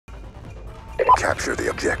Capture the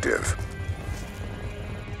objective.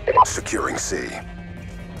 Securing C.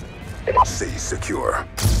 C secure.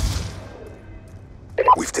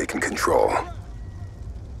 We've taken control.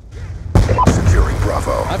 Securing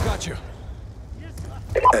Bravo. I've got you.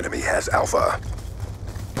 Enemy has Alpha.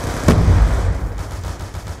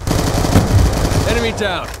 Enemy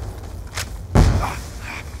down.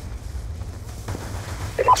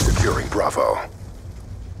 Securing Bravo.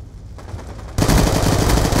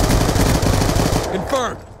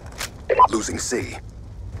 Confirmed. Losing C.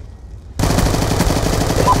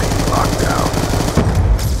 Locked down.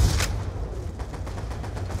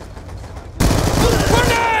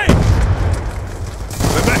 Grenade!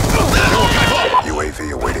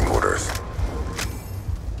 UAV awaiting orders.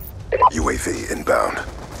 UAV inbound.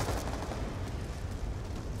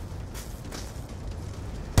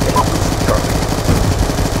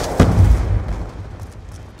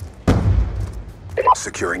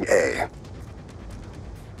 Securing A.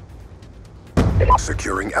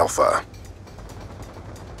 Securing Alpha.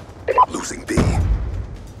 Losing B.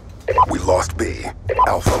 We lost B.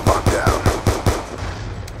 Alpha locked down.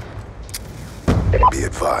 Be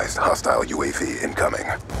advised, hostile UAV incoming.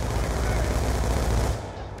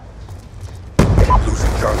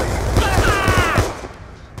 Losing Charlie.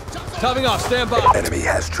 Topping off, stand by. Enemy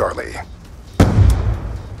has Charlie.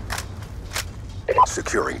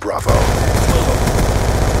 Securing Bravo.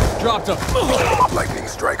 Dropped him. Lightning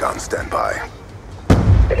strike on standby.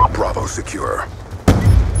 Bravo secure.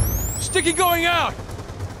 Sticky going out.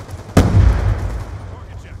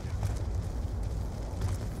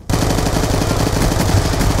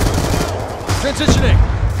 Transitioning.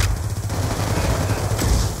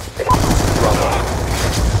 Bravo.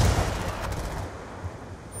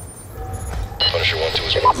 Punisher 1-2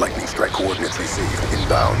 is one. Lightning strike coordinates received.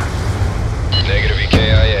 Inbound. Negative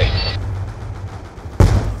EKIA.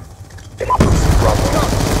 Losing Bravo.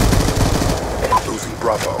 Losing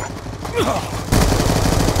Bravo.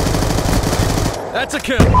 That's a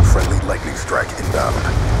kill. Friendly lightning strike inbound.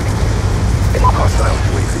 Hostile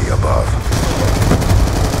UAV above.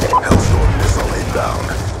 Hellstorm missile inbound.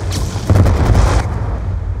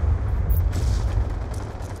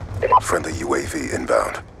 Friendly UAV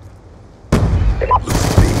inbound.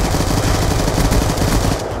 Losing B.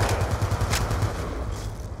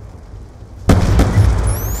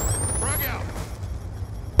 Frag out.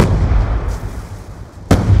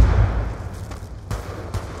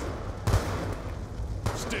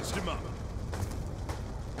 Stitched him up.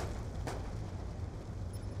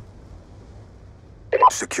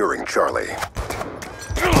 Securing Charlie.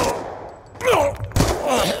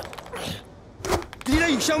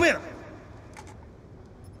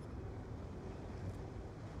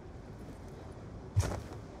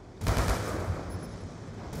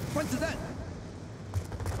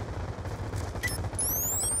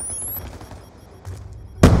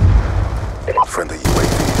 Friendly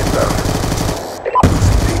UAV inbound.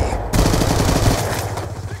 Losing B.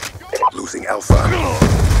 Losing Alpha.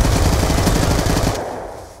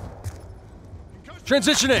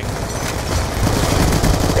 Transitioning.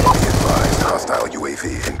 Be advised, hostile UAV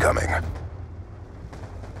incoming.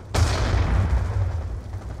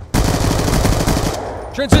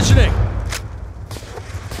 Transitioning.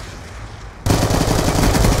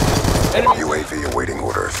 Enemy UAV awaiting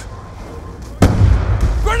orders.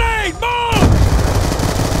 grenade! Move!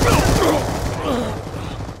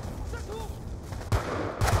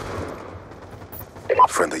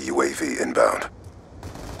 Friendly UAV inbound.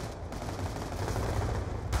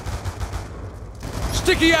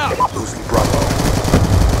 Sticky out. Losing Bravo.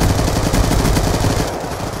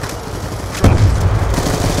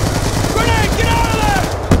 Grenade! Get out of there!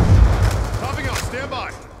 Popping up, stand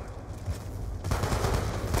by.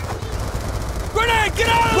 Grenade! Get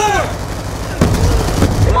out of there!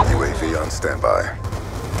 UAV on standby.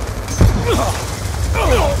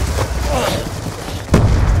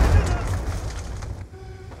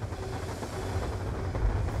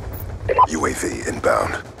 UAV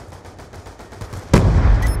inbound.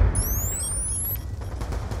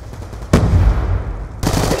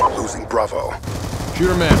 Losing Bravo.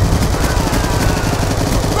 Shooter man.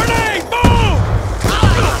 Grenade! Move!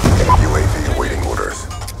 UAV awaiting orders.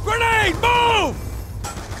 Grenade! Move!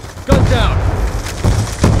 Gun down.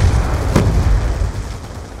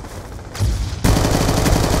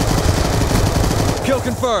 Kill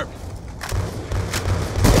confirmed.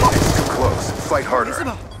 It's too close. Fight harder.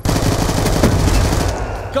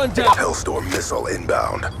 Gun down. Hellstorm missile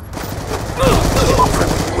inbound.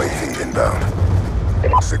 Friendly UAV inbound.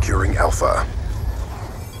 Securing Alpha.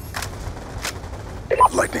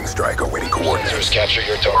 Lightning strike awaiting Just coordinates. capture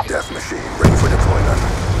your target. Death machine ready for deployment.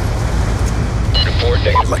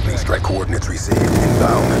 Coordinates received.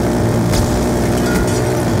 Inbound.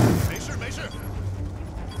 Measure.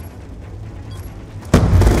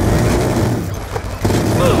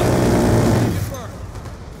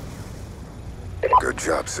 Good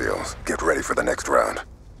job, SEALs. Get ready for the next round.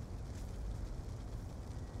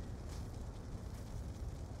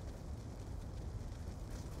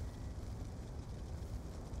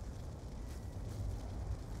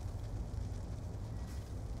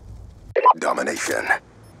 Domination.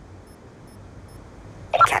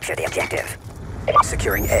 Capture the objective.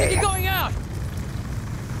 Securing Sticky A. going out!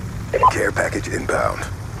 Care package inbound.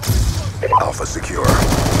 Alpha secure.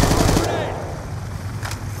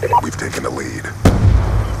 We've taken the lead.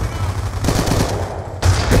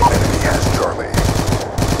 Enemy has Charlie.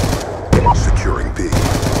 Securing B.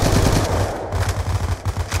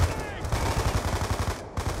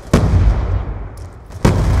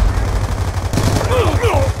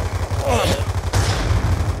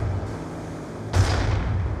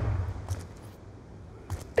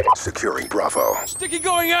 Securing Bravo. Sticky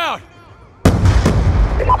going out!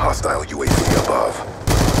 Hostile UAV above.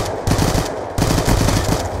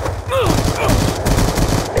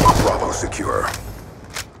 Bravo secure.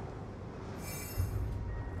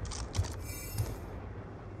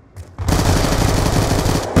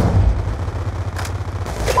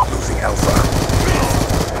 Losing Alpha.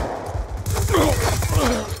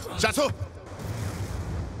 Chateau.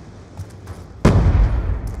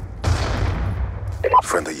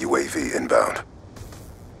 Friendly UAV inbound.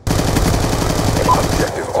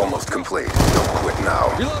 Objective almost complete. Don't quit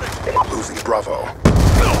now. Reloading! Losing Bravo.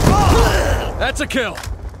 That's a kill!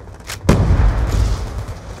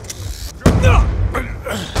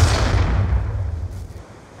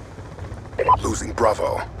 Losing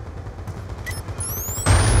Bravo.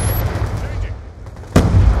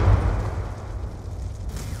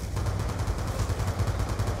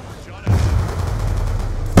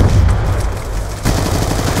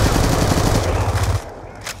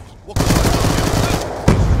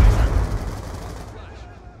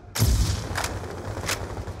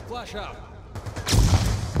 Flash out.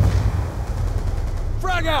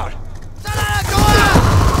 Frag out!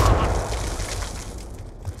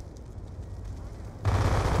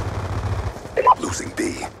 Losing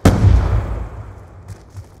B.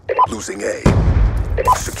 Losing A.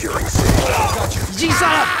 Securing C. Got you. G's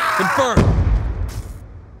up! Confirm!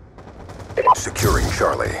 Securing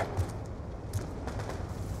Charlie.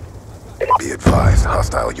 Be advised,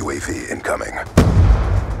 hostile UAV incoming.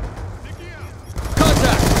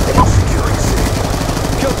 Contact! Securing C.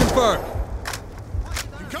 Kill confirmed!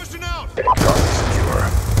 Concussion out. Charlie secure.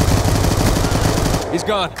 He's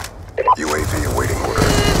gone. UAV awaiting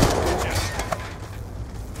orders.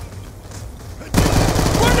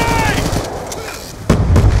 Grenade!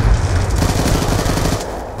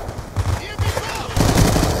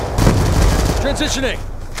 Transitioning!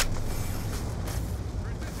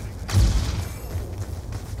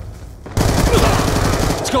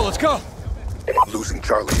 Let's go! Losing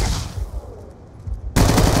Charlie.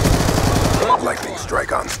 Lightning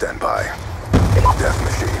strike on standby. Death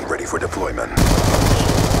machine ready for deployment.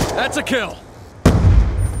 That's a kill!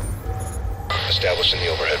 Establishing the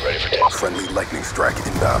overhead, ready for death. Friendly lightning strike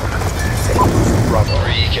inbound. Losing Bravo.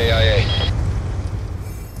 3 KIA.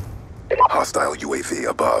 Hostile UAV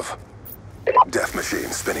above. Death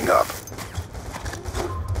machine spinning up.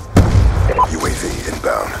 UAV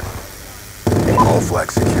inbound. All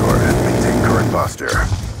flags secure and maintain current posture.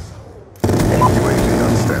 UAV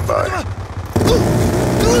on standby.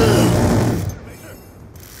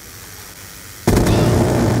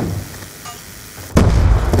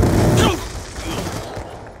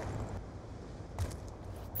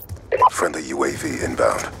 Friendly UAV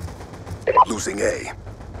inbound. Losing A.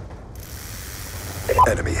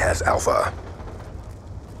 Enemy has Alpha.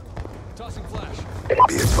 Tossing flash.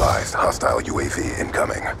 Be advised, hostile UAV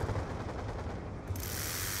incoming.